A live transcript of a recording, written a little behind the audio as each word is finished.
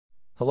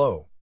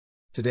Hello.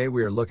 Today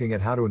we are looking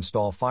at how to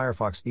install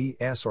Firefox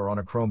ESR on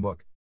a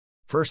Chromebook.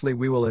 Firstly,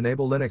 we will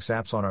enable Linux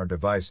apps on our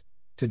device.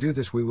 To do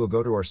this, we will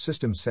go to our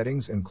System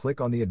Settings and click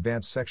on the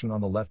Advanced section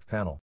on the left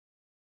panel.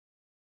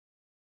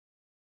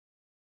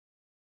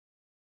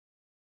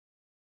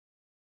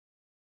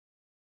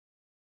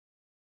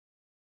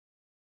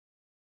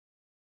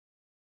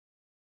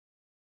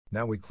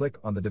 Now we click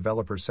on the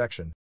Developers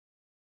section.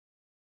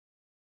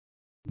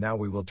 Now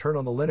we will turn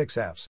on the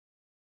Linux apps.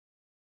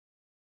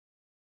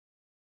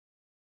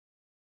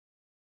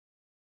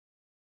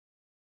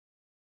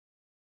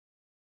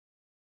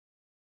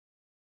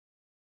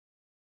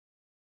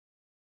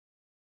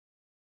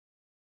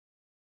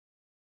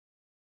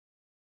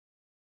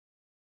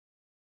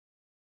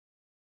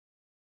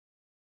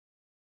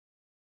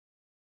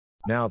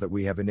 Now that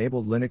we have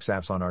enabled Linux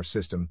apps on our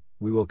system,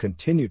 we will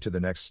continue to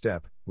the next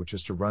step, which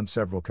is to run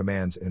several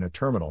commands in a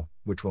terminal,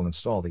 which will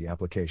install the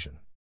application.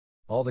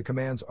 All the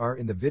commands are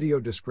in the video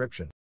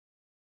description.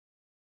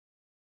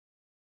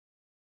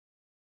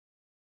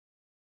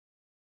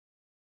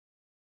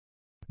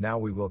 Now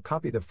we will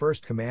copy the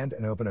first command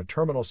and open a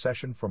terminal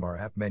session from our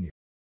app menu.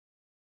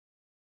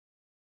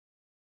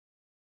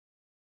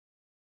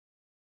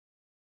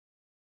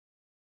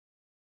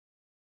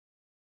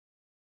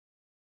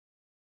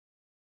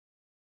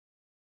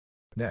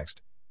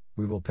 Next,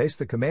 we will paste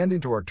the command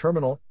into our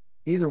terminal,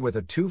 either with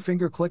a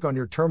two-finger click on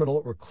your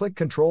terminal or click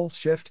Ctrl,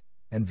 Shift,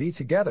 and V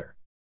together.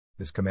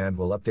 This command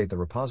will update the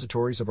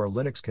repositories of our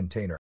Linux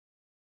container.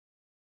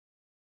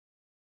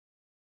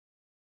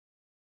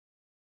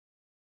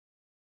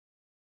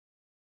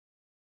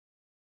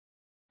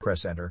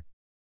 Press Enter.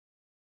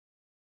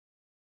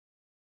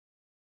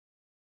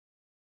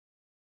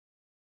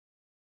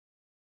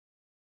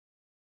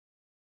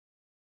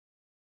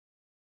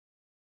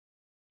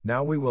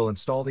 Now we will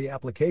install the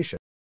application.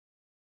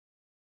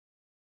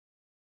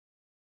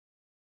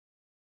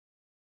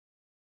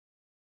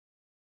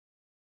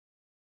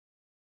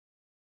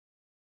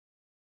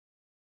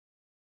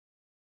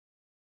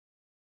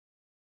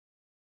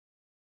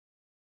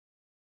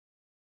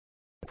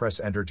 Press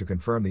Enter to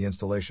confirm the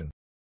installation.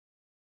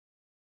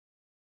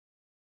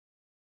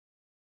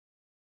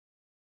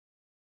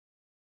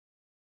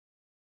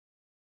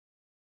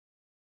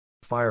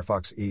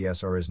 Firefox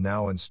ESR is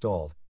now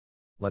installed.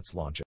 Let's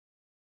launch it.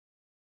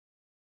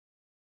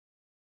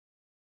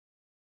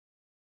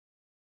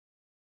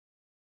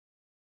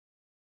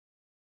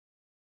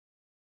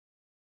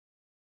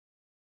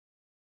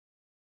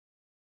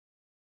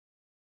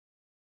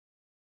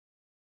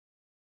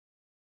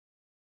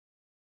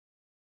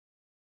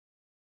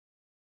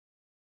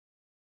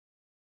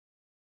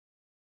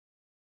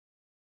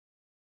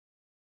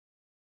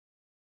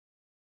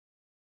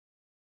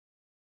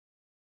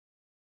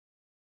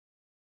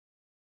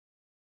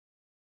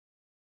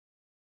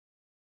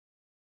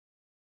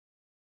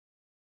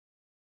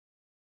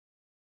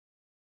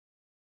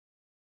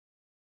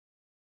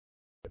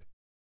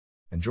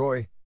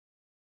 Enjoy!